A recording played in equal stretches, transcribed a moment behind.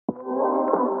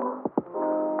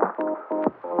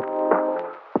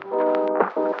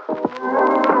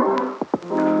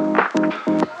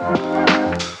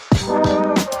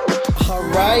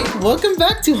welcome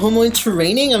back to Homeland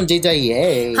Training. I'm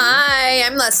Jay. Hi,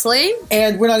 I'm Leslie.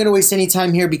 And we're not going to waste any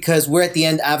time here because we're at the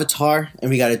end Avatar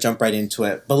and we got to jump right into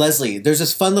it. But Leslie, there's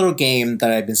this fun little game that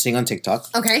I've been seeing on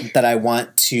TikTok. Okay. That I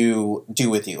want to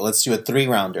do with you. Let's do a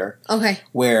 3-rounder. Okay.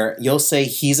 Where you'll say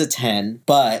he's a 10,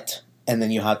 but, and then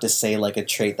you have to say like a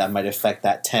trait that might affect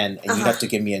that 10 and you have to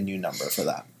give me a new number for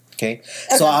that. Okay?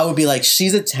 So I would be like,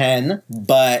 she's a 10,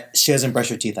 but she doesn't brush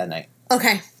her teeth at night.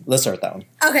 Okay. Let's start with that one.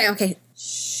 Okay.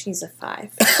 She's a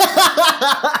 5.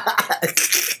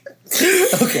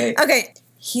 Okay.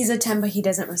 He's a 10, but he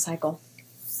doesn't recycle.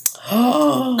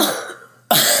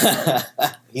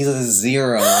 He's a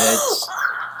 0, bitch.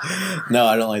 No,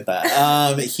 I don't like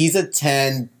that. He's a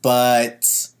 10,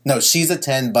 but... No, she's a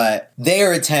 10, but...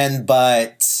 They're a 10,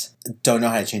 but... Don't know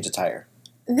how to change a tire.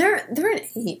 They're an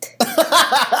 8. It's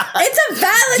a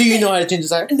valid... Do you know how to change a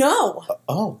tire? No.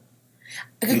 Oh.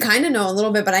 I can kind of know a little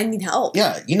bit, but I need help.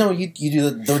 Yeah, you know, you do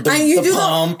the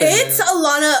pump. It's a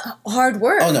lot of hard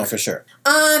work. Oh, no, for sure.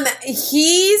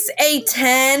 He's a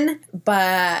 10,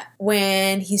 but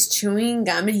when he's chewing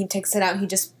gum and he takes it out, he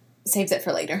just saves it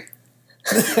for later.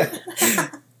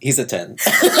 He's a 10.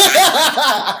 Because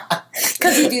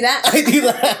you do that? I do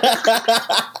that.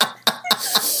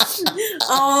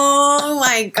 Oh,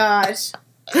 my gosh.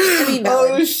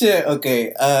 Oh, shit.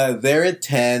 Okay, they're a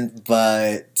 10,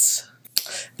 but...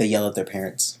 They yell at their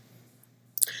parents.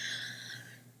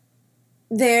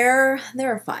 They're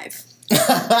a 5.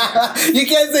 You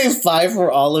can't say 5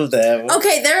 for all of them.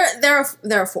 Okay, they're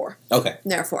a 4. Okay.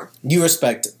 They're a 4. You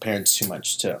respect parents too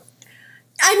much, too.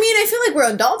 I mean, I feel like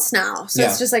we're adults now. So Yeah.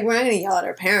 it's just like we're not going to yell at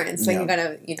our parents. Like Yeah. you got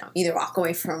to, either walk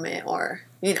away from it or,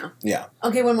 Yeah.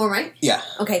 Okay, one more, right? Yeah.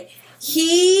 Okay.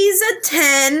 He's a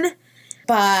 10,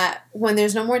 but when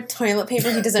there's no more toilet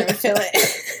paper, he doesn't refill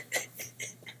it.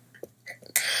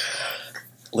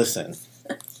 Listen,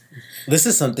 this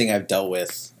is something I've dealt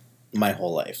with my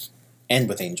whole life, and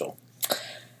with Angel.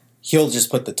 He'll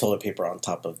just put the toilet paper on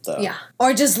top of the... Yeah.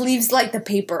 Or just leaves, like, the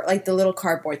paper, like the little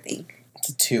cardboard thing.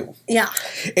 It's a 2. Yeah.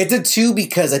 It's a 2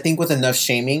 because I think with enough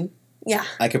shaming... Yeah.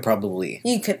 I could probably...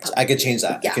 You could probably. I could change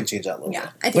that. Yeah. I could change that a little bit. I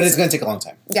think but it's so. going to take a long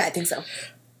time. Yeah, I think so.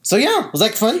 So, yeah. Was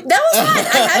that fun? That was fun.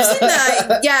 I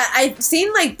have seen I've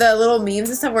seen, like, the little memes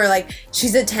and stuff where, like,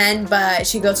 she's a 10, but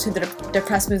she goes through the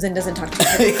depressed moods and doesn't talk to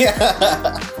people.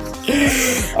 Yeah.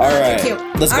 All right. Cute.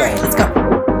 Let's go. All right, let's go.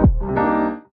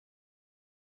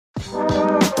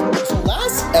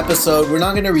 Last episode, we're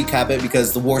not going to recap it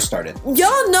because the war started.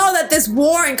 Y'all know that this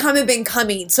war and coming been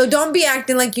coming, so don't be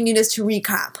acting like you need us to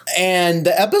recap. And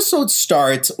the episode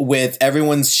starts with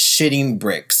everyone's shitting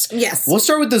bricks. Yes. We'll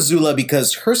start with the Zula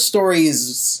because her story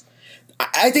is,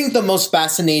 I think, the most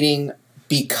fascinating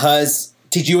because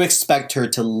did you expect her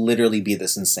to literally be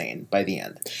this insane by the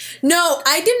end? No,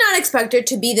 I did not expect her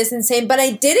to be this insane, but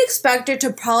I did expect her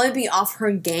to probably be off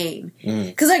her game.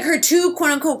 Because, like, her 2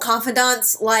 quote-unquote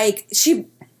confidants, like, she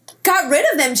got rid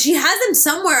of them. She has them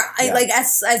somewhere, like,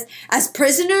 as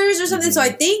prisoners or something. So I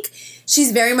think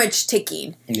she's very much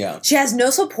ticking. Yeah. She has no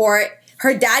support.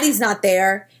 Her daddy's not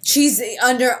there. She's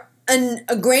under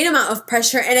a great amount of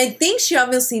pressure, and I think she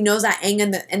obviously knows that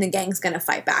Aang and the gang's gonna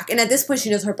fight back. And at this point, she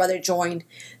knows her brother joined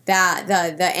the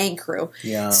Aang crew.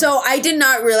 Yeah. So I did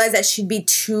not realize that she'd be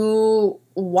too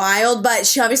wild, but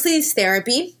she obviously needs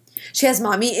therapy. She has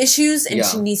mommy issues, and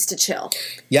she needs to chill.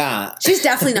 Yeah. She's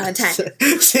definitely not a 10.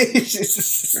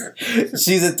 She's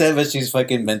a 10, but she's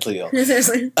fucking mentally ill.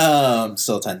 Seriously.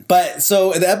 Still 10. But,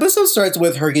 so, the episode starts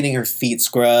with her getting her feet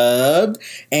scrubbed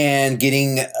and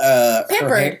getting,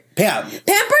 Pampered.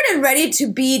 Pampered and ready to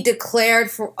be declared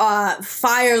for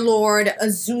Fire Lord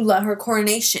Azula, her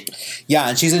coronation. Yeah,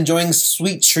 and she's enjoying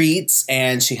sweet treats,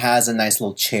 and she has a nice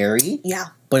little cherry. Yeah.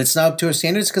 But it's not up to her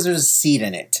standards because there's a seed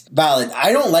in it. Valid.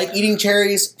 I don't like eating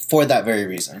cherries for that very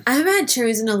reason. I haven't had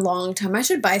cherries in a long time. I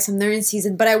should buy some. They're in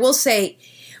season. But I will say,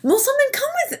 most of them come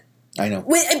with... I know.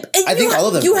 I think all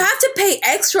of them. You have to pay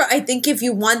extra, I think, if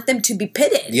you want them to be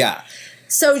pitted. Yeah.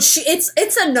 So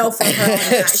it's a no for her on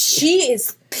that. She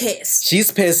is pissed.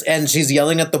 She's pissed, and she's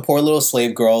yelling at the poor little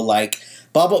slave girl, like,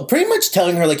 Baba, pretty much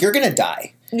telling her, like, you're gonna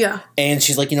die. Yeah. And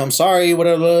she's like, I'm sorry,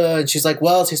 whatever. And she's like,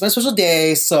 well, today's my special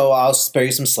day, so I'll spare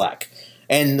you some slack.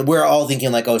 And we're all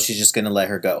thinking, like, oh, she's just going to let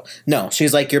her go. No,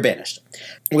 she's like, you're banished.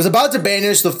 Was about to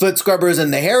banish the foot scrubbers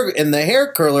and the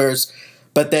hair curlers,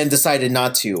 but then decided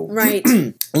not to. Right.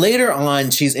 Later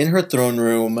on, she's in her throne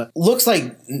room. Looks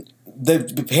like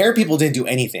the hair people didn't do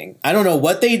anything. I don't know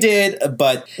what they did,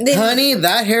 but honey,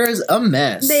 that hair is a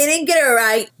mess. They didn't get it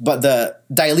right. But the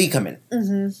Dai Li come in.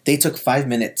 Mm-hmm. They took 5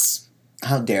 minutes.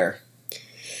 How dare.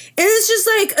 And it's just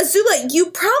like, Azula,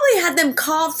 you probably had them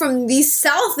called from the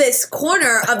southest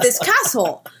corner of this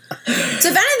castle.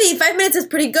 So Vanity, 5 minutes is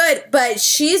pretty good, but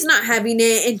she's not having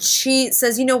it, and she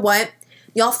says, you know what?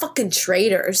 Y'all fucking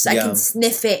traitors. I can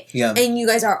sniff it. Yeah. And you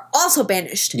guys are also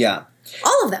banished. Yeah.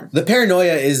 All of them. The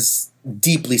paranoia is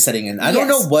deeply setting in. I don't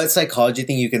know what psychology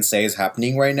thing you can say is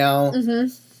happening right now.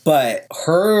 Mm-hmm. But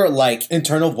her, like,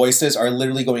 internal voices are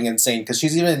literally going insane. Because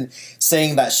she's even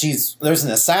saying that there's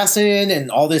an assassin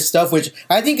and all this stuff, which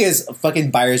I think is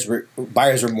fucking buyer's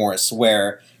remorse,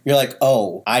 where you're like,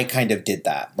 oh, I kind of did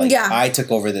that. Like, I took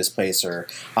over this place, or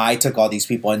I took all these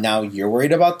people, and now you're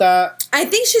worried about that? I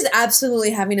think she's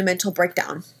absolutely having a mental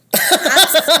breakdown.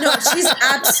 No, she's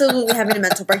absolutely having a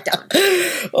mental breakdown.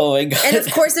 Oh my god. And of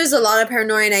course there's a lot of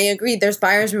paranoia, and I agree, there's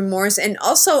buyer's remorse, and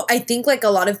also I think like a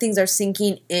lot of things are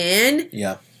sinking in.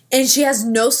 Yeah. And she has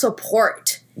no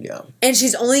support. Yeah. And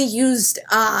she's only used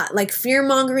like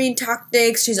fear-mongering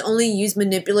tactics. She's only used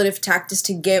manipulative tactics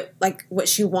to get like what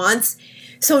she wants.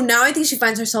 So now I think she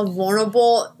finds herself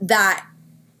vulnerable, that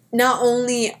not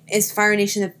only is Fire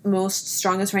Nation the most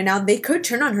strongest right now, they could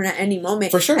turn on her at any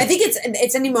moment. For sure. I think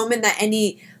it's any moment that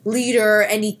any leader,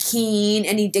 any king,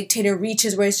 any dictator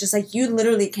reaches where it's just like, you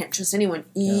literally can't trust anyone.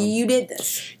 Yeah. You did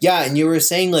this. Yeah, and you were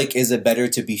saying, like, is it better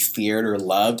to be feared or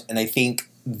loved? And I think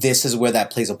this is where that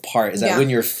plays a part, is that when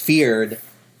you're feared,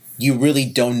 you really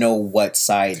don't know what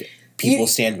side people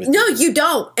stand with. No, you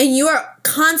don't. And you are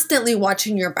constantly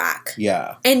watching your back.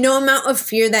 Yeah. And no amount of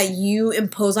fear that you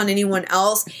impose on anyone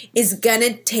else is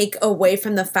gonna take away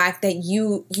from the fact that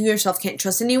you yourself can't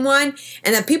trust anyone,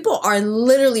 and that people are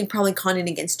literally probably conning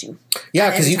against you. Yeah,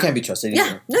 because you can't be trusted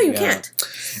anymore. Yeah, no, you can't.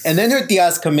 And then her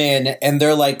tias come in, and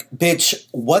they're like, bitch,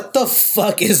 what the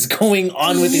fuck is going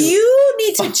on with you? You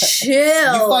need to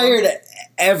chill. You fired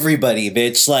everybody,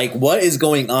 bitch. Like, what is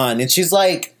going on? And she's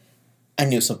like, I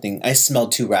knew something. I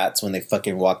smelled 2 rats when they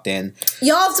fucking walked in.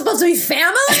 Y'all supposed to be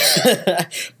family?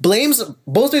 Blames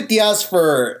both her tias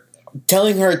for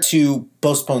telling her to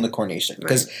postpone the coronation,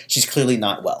 because she's clearly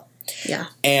not well. Yeah.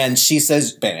 And she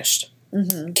says banished.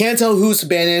 Mm-hmm. Can't tell who's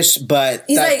banished, but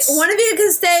he's like, one of you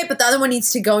can stay, but the other one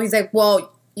needs to go. He's like,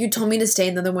 well, you told me to stay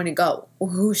and the other one to go.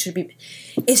 Well, who should be?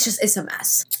 It's a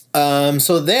mess.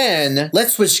 So then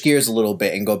let's switch gears a little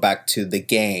bit and go back to the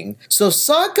gang. So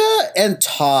Sokka and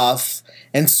Toph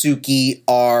and Suki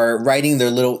are riding their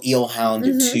little eel hound to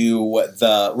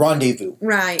the rendezvous.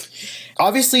 Right.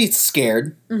 Obviously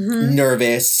scared,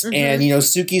 nervous, and,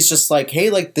 Suki's just like, hey,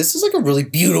 like, this is like a really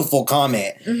beautiful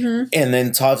comet. And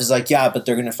then Toph is like, yeah, but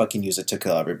they're gonna fucking use it to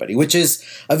kill everybody, which is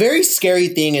a very scary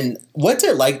thing. And what's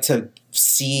it like to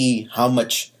see how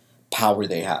much power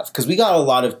they have? Because we got a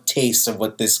lot of tastes of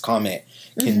what this comet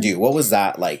can do. What was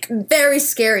that like? Very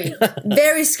scary.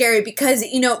 Very scary, because,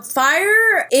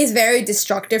 fire is very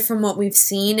destructive from what we've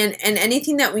seen. And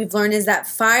anything that we've learned is that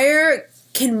fire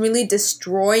can really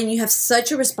destroy, and you have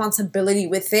such a responsibility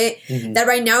with it that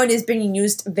right now it is being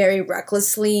used very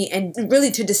recklessly and really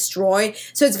to destroy.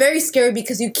 So it's very scary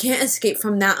because you can't escape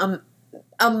from that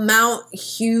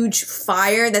huge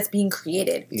fire that's being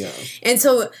created. Yeah. And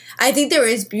so I think there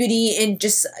is beauty in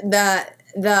just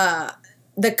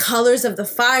the colors of the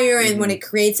fire and what it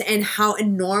creates and how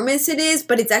enormous it is,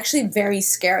 but it's actually very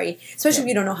scary, especially if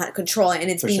you don't know how to control it and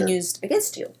it's being used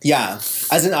against you. Yeah.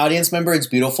 As an audience member, it's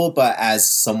beautiful, but as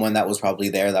someone that was probably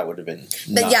there, that would have been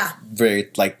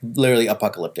very, like, literally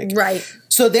apocalyptic. Right.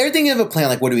 So they're thinking of a plan,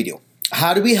 like, what do we do?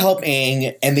 How do we help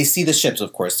Aang? And they see the ships,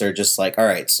 of course. They're just like, all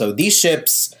right, so these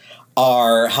ships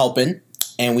are helping,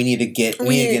 and we need to get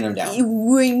them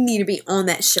down. We need to be on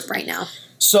that ship right now.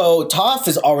 So Toph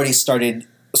has already started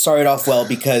off well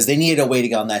because they needed a way to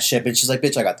get on that ship, and she's like,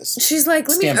 bitch, I got this. She's like,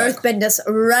 let me earthbend us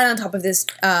right on top of this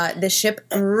ship,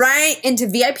 right into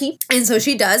VIP. And so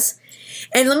she does.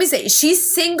 And let me say, she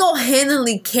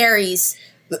single-handedly carries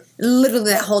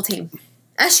literally that whole team,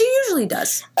 as she usually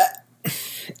does.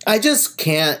 I just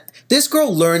can't. This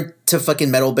girl learned to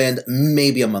fucking metal bend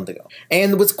maybe a month ago.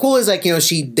 And what's cool is, like,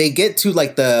 they get to,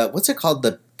 like, what's it called?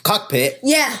 The cockpit.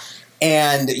 Yeah.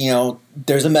 And,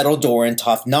 there's a metal door, and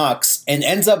Toph knocks and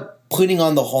ends up putting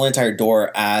on the whole entire door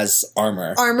as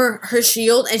armor. Her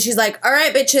shield. And she's like, all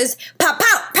right, bitches. Pow,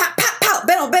 pow, pow, pow, pow.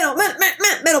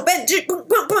 Metal bend. She's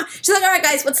like, all right,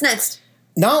 guys, what's next?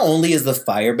 Not only is the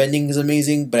fire bending is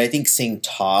amazing, but I think seeing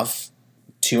Toph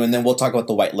too, and then we'll talk about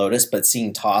the White Lotus, but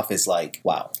seeing Toph is like,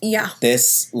 wow. Yeah.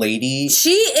 This lady.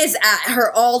 She is at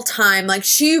her all-time. Like,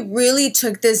 she really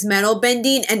took this metal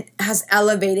bending and has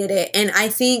elevated it. And I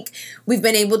think we've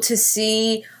been able to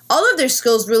see all of their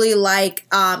skills really, like,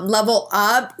 level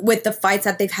up with the fights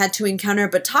that they've had to encounter.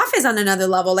 But Toph is on another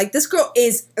level. Like, this girl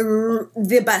is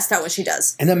the best at what she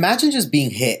does. And imagine just being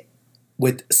hit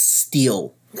with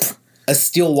steel. a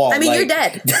steel wall. I mean, you're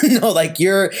dead. No, like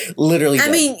you're literally dead.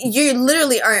 I mean, you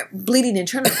literally are bleeding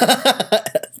internally.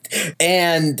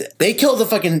 And they kill the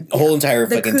fucking whole entire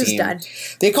fucking team. Dead.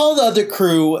 They call the other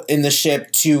crew in the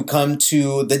ship to come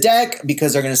to the deck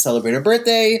because they're going to celebrate a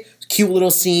birthday. Cute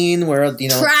little scene where,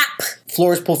 Trap.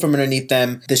 floors pull from underneath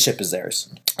them. The ship is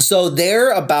theirs. So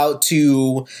they're about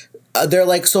to, they're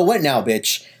like, so what now,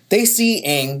 bitch? They see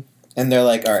Aang and they're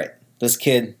like, all right, this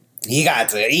kid, he got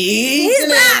to, he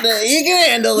can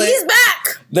handle it. He's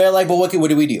back. They're like, but what do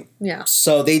we do? Yeah.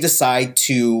 So they decide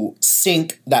to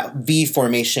sink that V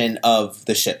formation of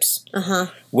the ships. Uh-huh.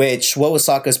 What was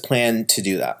Sokka's plan to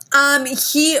do that?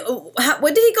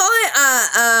 What did he call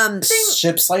it?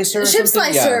 Ship slicer or ship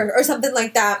something? slicer or something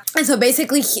like that. And so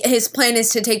basically his plan is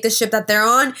to take the ship that they're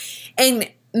on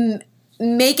and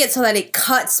make it so that it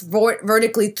cuts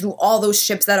vertically through all those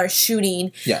ships that are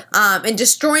shooting. Yeah. And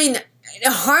destroying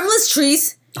harmless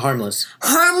trees. Harmless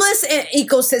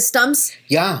ecosystems.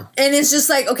 Yeah. And it's just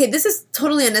like, okay, this is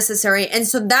totally unnecessary. And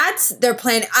so that's their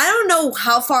plan. I don't know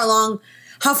how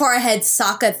far ahead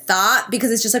Sokka thought,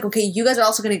 because it's just like, okay, you guys are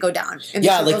also going to go down.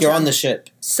 Yeah, like you're on the ship.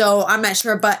 So I'm not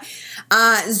sure. But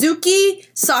Zuki,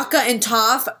 Sokka, and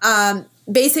Toph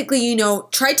basically,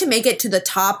 tried to make it to the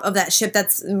top of that ship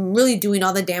that's really doing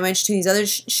all the damage to these other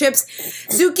ships.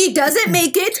 Zuki doesn't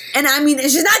make it. And I mean,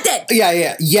 she's not dead.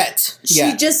 Yeah, yet.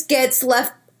 She just gets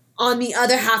left on the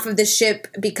other half of the ship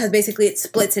because basically it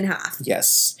splits in half.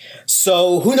 Yes.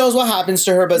 So who knows what happens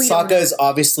to her, but Sokka is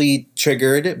obviously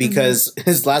triggered because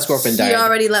his last girlfriend died. He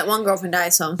already let one girlfriend die,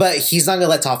 so. But he's not going to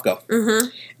let Toph go. Mm-hmm.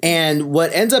 And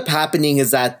what ends up happening is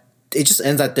that it just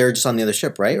ends that they're just on the other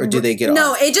ship, right? Or do they get off?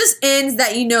 No, it just ends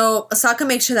that, Sokka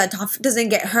makes sure that Toph doesn't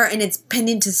get hurt, and it's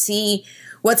pending to see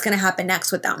what's going to happen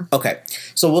next with them. Okay.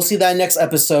 So we'll see that next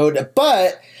episode.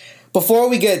 But before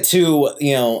we get to,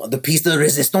 the piece de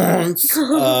resistance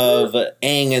of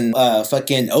Aang and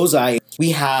fucking Ozai,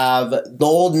 we have the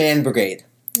Old Man Brigade.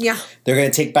 Yeah. They're going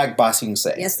to take back Ba Sing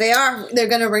Se. Yes, they are. They're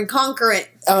going to reconquer it.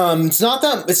 It's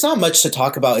not much to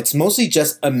talk about. It's mostly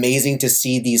just amazing to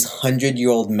see these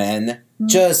 100-year-old men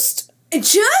just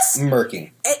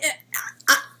murking.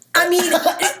 I mean,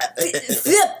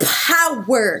 the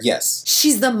power. Yes.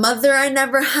 She's the mother I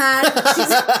never had.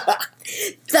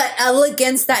 The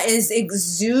elegance that is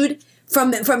exude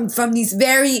from these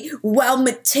very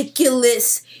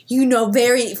meticulous,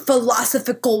 very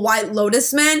philosophical White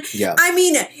Lotus men. Yeah. I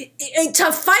mean,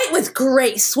 to fight with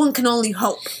grace, one can only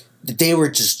hope. They were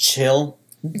just chill.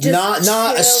 Not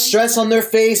a stress on their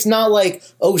face. Not like,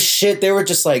 oh shit. They were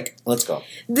just like, let's go.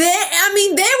 They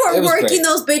were working great.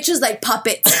 Those bitches like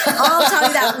puppets. I'll tell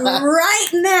you that right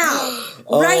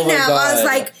now. Right now. God. I was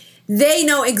like, they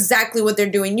know exactly what they're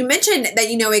doing. You mentioned that,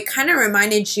 it kind of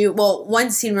reminded you, one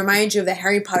scene reminded you of the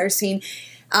Harry Potter scene.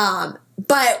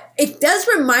 But it does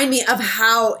remind me of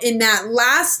how in that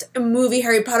last movie,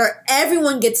 Harry Potter,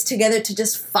 everyone gets together to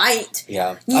just fight.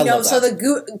 Yeah. So the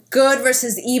good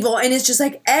versus evil. And it's just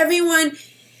like everyone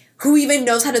who even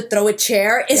knows how to throw a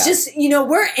chair. It's just,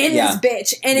 we're in this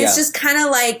bitch. And it's just kind of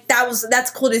like,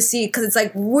 that's cool to see. Because it's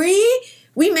like,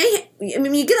 you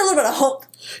get a little bit of hope.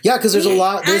 Yeah, because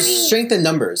there's strength in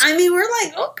numbers. I mean, we're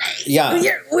like, okay. Yeah.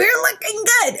 We're looking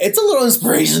good. It's a little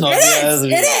inspirational. It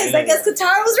is. I guess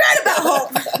Katara was right about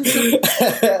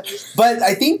hope. But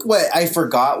I think what I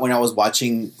forgot when I was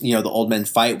watching, the old men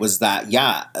fight was that,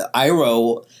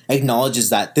 Iroh acknowledges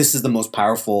that this is the most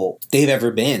powerful they've ever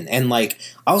been. And like,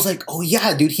 I was like, oh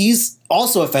yeah, dude, he's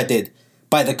also affected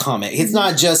by the comet. It's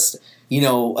not just,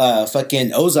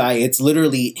 fucking Ozai. It's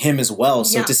literally him as well.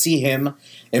 So to see him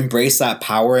embrace that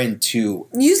power and to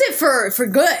use it for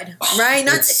good, right?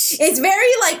 It's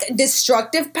very like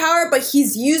destructive power, but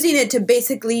he's using it to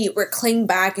basically reclaim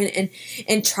back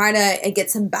and try to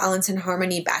get some balance and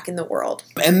harmony back in the world.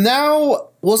 And now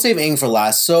we'll save Aang for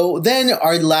last. So then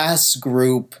our last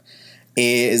group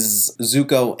is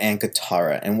Zuko and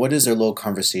Katara. And what is their little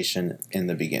conversation in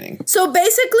the beginning? So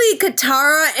basically,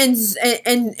 Katara and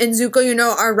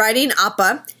Zuko, are riding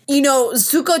Appa.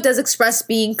 Zuko does express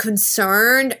being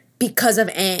concerned because of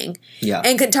Aang. Yeah.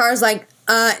 And Katara's like,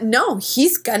 no,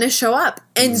 he's gonna show up.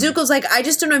 And Zuko's like, I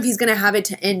just don't know if he's gonna have it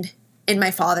to end in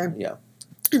my father. Yeah.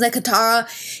 It's like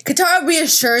Katara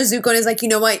reassures Zuko and is like, you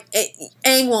know what?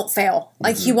 Aang won't fail.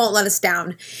 Like, he won't let us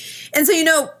down. And so,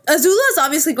 Azula is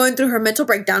obviously going through her mental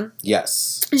breakdown.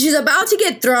 Yes. She's about to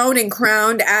get throned and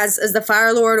crowned as the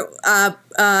Fire Lord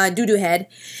Doo-Doo Head.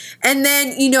 And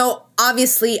then,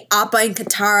 obviously, Appa and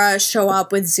Katara show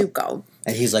up with Zuko.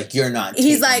 And he's like, you're not.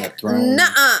 He's like,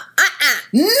 nuh-uh,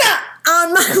 Nah.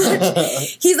 on my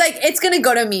watch. He's like, it's gonna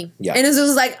go to me. Yeah. And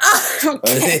Azula's like, oh,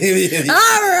 okay. All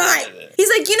right. He's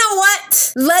like, you know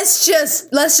what? Let's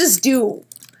just do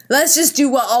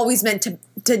what always meant to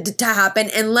happen,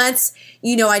 and let's,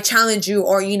 I challenge you,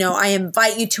 or I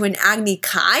invite you to an Agni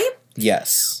Kai.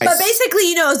 Yes. But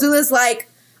basically, Azula's like,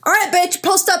 all right, bitch,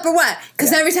 post up or what?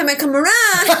 Because every time I come around,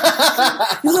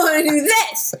 you want to do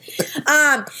this.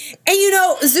 And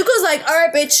Zuko's like, all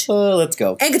right, bitch. Let's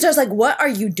go. And Katara's like, what are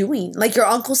you doing? Like, your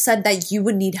uncle said that you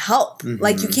would need help. Mm-hmm.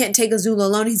 Like, you can't take Azula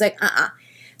alone. He's like,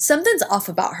 something's off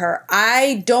about her.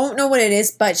 I don't know what it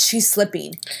is, but she's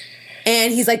slipping.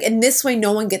 And he's like, in this way,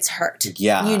 no one gets hurt.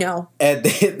 Yeah. And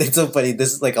it's so funny.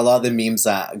 This is like a lot of the memes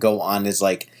that go on is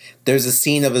like, there's a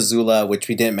scene of Azula, which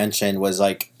we didn't mention, was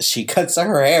like, she cuts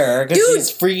her hair because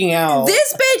she's freaking out.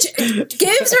 This bitch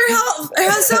gives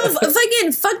herself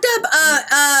fucking fucked up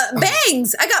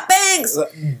bangs. I got bangs.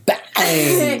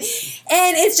 Bangs.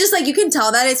 And it's just like, you can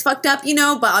tell that it's fucked up,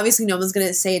 but obviously no one's going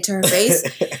to say it to her face.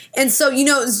 And so,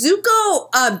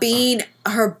 Zuko, being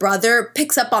her brother,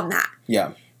 picks up on that.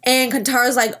 Yeah. And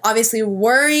Katara's like obviously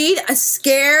worried,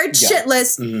 scared,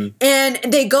 shitless, and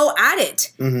they go at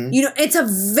it. It's a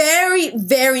very,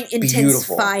 very intense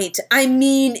fight. I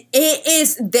mean, it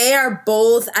is. They are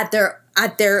both at their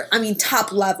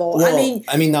top level. Well,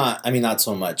 not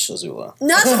so much Azula.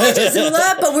 Not so much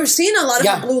Azula, but we're seeing a lot of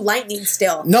her blue lightning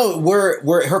still. No,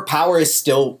 her power is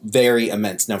still very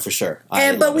immense. No, for sure.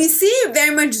 But we see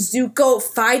very much Zuko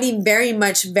fighting very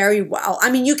well. I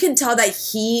mean, you can tell that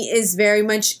he is very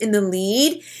much in the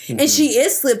lead, and she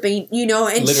is slipping.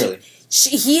 And literally,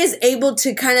 he is able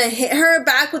to kind of hit her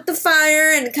back with the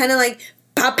fire and kind of like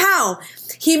pow pow.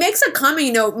 He makes a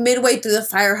comment, midway through the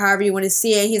fire, however you want to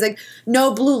see it. He's like,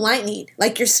 no blue lightning.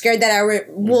 Like, you're scared that I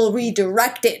will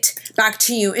redirect it back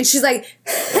to you. And she's like,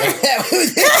 all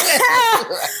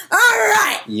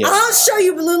right, I'll show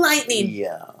you blue lightning.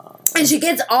 Yeah. And she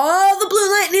gets all the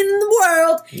blue lightning in the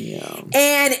world. Yeah.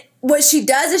 And what she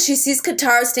does is she sees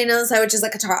Katara standing on the side, which is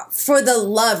like, Katara, for the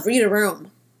love, read a room.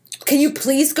 Can you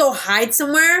please go hide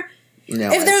somewhere?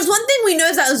 No, if there's one thing we know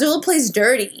is that Azula plays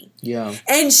dirty. Yeah.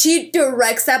 And she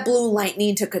directs that blue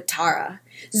lightning to Katara.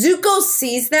 Zuko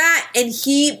sees that, and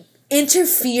he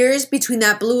interferes between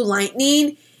that blue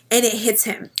lightning, and it hits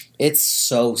him. It's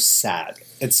so sad.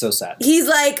 He's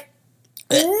like,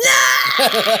 no!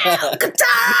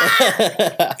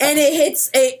 Katara! And it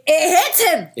hits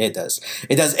him. It does.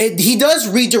 He does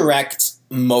redirect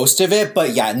most of it,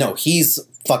 but yeah, no, he's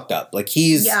fucked up. Like,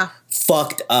 he's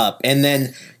fucked up. And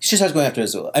then she starts going after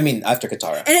Azula. After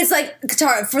Katara. And it's like,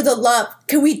 Katara, for the love,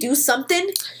 can we do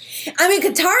something?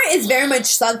 Katara is very much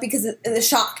shocked.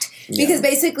 Because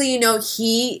basically,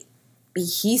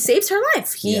 he saves her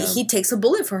life. He takes a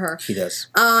bullet for her. He does.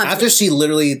 After she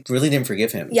literally really didn't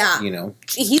forgive him. Yeah.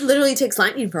 He literally takes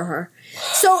lightning for her.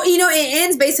 So, it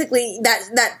ends basically,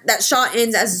 that shot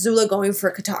ends as Azula going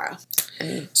for Katara.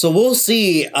 So we'll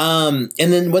see. And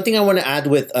then one thing I want to add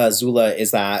with Zula is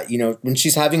that, when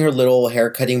she's having her little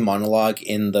haircutting monologue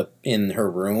in her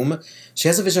room, she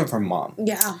has a vision of her mom.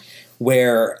 Yeah.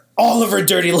 Where all of her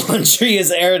dirty laundry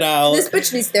is aired out. This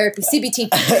bitch needs therapy.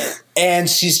 CBT. And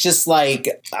she's just like,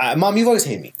 Mom, you've always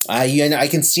hated me. I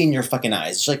can see in your fucking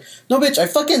eyes. She's like, no, bitch, I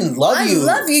fucking love you. I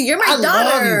love you. You're my daughter. I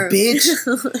love you,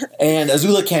 bitch. And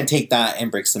Azula can't take that and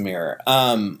breaks the mirror.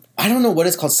 I don't know what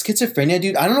it's called. Schizophrenia,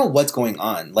 dude. I don't know what's going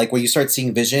on. Like, where you start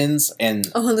seeing visions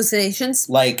and... Oh, hallucinations?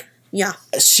 Like... Yeah.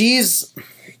 She's...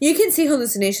 You can see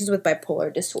hallucinations with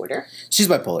bipolar disorder. She's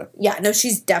bipolar. Yeah, no,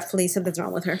 she's definitely... Something's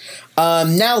wrong with her.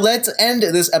 Now, let's end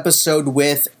this episode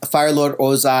with Fire Lord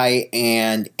Ozai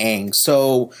and Aang.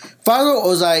 So, Fire Lord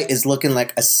Ozai is looking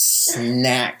like a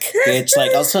snack, bitch.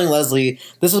 Like, I was telling Leslie,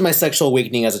 this was my sexual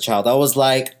awakening as a child. I was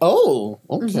like, oh,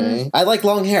 okay. Mm-hmm. I like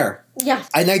long hair. Yeah.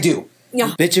 And I do.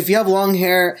 Yeah. Bitch, if you have long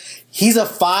hair, he's a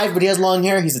 5, but he has long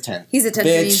hair, he's a 10. He's a 10.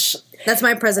 Bitch. That's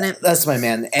my president. That's my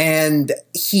man. And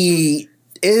he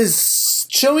is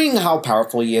showing how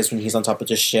powerful he is when he's on top of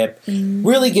the ship.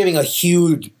 Really giving a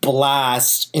huge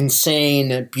blast.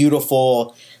 Insane,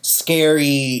 beautiful,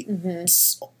 scary,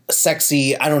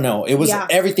 sexy. I don't know. It was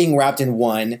everything wrapped in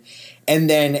one. And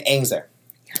then Aang's there.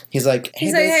 He's like, hey,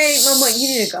 Momo, you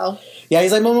need to go. Yeah,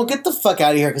 he's like, Momo, get the fuck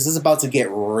out of here because this is about to get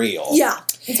real. Yeah,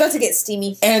 it's about to get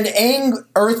steamy. And Aang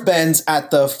earthbends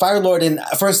at the Fire Lord, and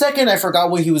for a second I forgot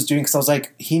what he was doing because I was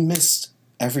like, he missed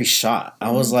every shot.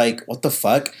 I was like, what the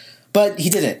fuck? But he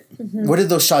didn't. Where did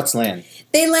those shots land?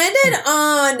 They landed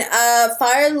on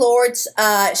Fire Lord's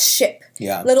ship.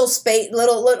 Yeah. Little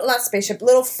not spaceship,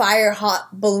 little fire hot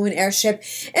balloon airship.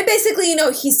 And basically,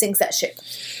 he sinks that ship.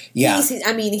 Yeah.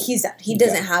 He's done. He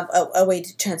doesn't have a way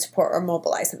to transport or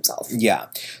mobilize himself. Yeah.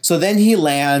 So then he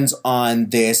lands on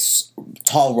this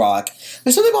tall rock.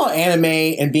 There's something about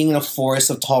anime and being in a forest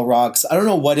of tall rocks. I don't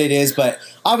know what it is, but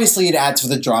obviously it adds for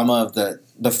the drama of the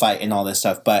fight and all this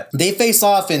stuff. But they face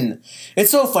off, and it's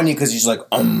so funny because he's like,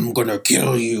 I'm gonna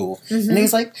kill you. Mm-hmm. And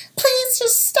he's like, please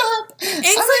just stop. I'm gonna give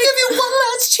you one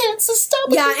last chance to stop.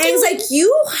 Yeah, Aang's like,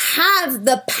 you have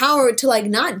the power to like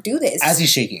not do this. As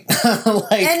he's shaking.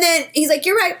 And then he's like,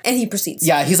 you're right. And he proceeds.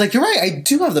 Yeah, he's like, you're right. I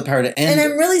do have the power to end. And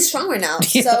I'm really strong right now.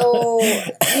 Yeah. So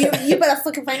you better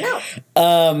fucking find out.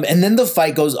 And then the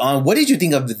fight goes on. What did you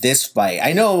think of this fight?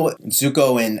 I know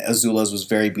Zuko and Azula's was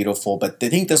very beautiful, but I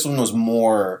think this one was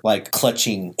more like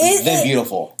clutching than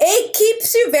beautiful. It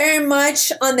keeps you very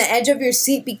much on the edge of your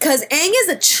seat because Aang is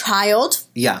a child.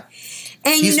 Yeah.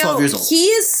 And he's 12 years old.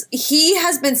 He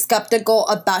has been skeptical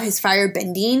about his fire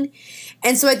bending.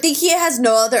 And so I think he has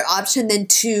no other option than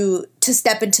to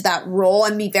step into that role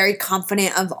and be very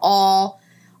confident of all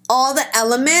the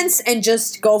elements and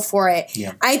just go for it.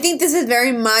 Yeah. I think this is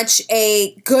very much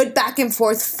a good back and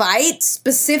forth fight,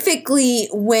 specifically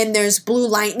when there's blue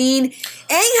lightning.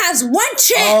 Aang has one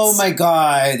chance. Oh my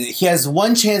god. He has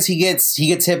one chance. He gets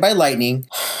hit by lightning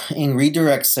and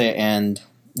redirects it, and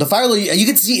the fire, you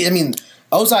can see, I mean,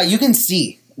 Ozai, you can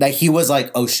see that he was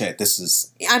like, oh shit, this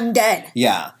is... I'm dead.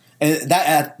 Yeah. And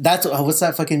that's what's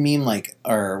that fucking meme like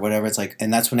or whatever? It's like,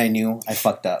 and that's when I knew I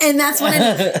fucked up. And that's when,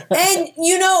 and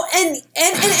you know, and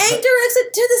Aang directs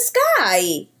it to the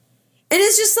sky, and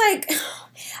it's just like,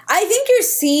 I think you're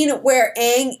seeing where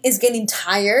Aang is getting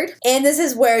tired, and this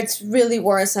is where it's really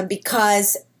worrisome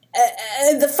because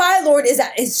the Fire Lord is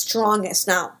at his strongest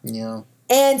now. Yeah.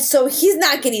 And so he's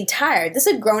not getting tired. This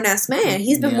is a grown-ass man.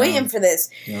 He's been waiting for this.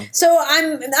 Yeah. So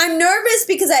I'm nervous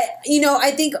because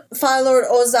I think Fire Lord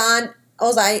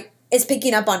Ozai is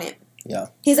picking up on it. Yeah.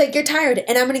 He's like, you're tired,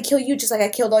 and I'm going to kill you just like I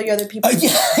killed all your other people.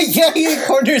 Yeah, he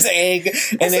corners Aang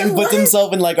and then puts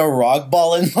himself in like a rock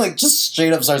ball and like just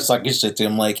straight up starts sucking shit to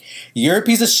him. Like, you're a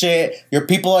piece of shit, your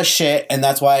people are shit, and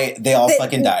that's why they all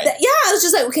fucking died. Yeah, I was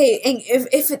just like, okay, Aang,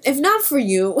 if not for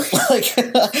you.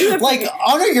 like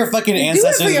honor your fucking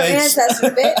ancestors, do it for your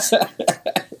ancestors, bitch.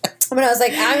 But I was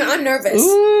like, I'm nervous.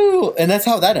 Ooh, and that's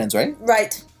how that ends, right?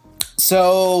 Right.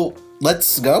 So...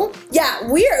 let's go? Yeah,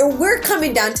 we're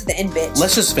coming down to the end, bitch.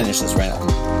 Let's just finish this right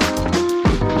now.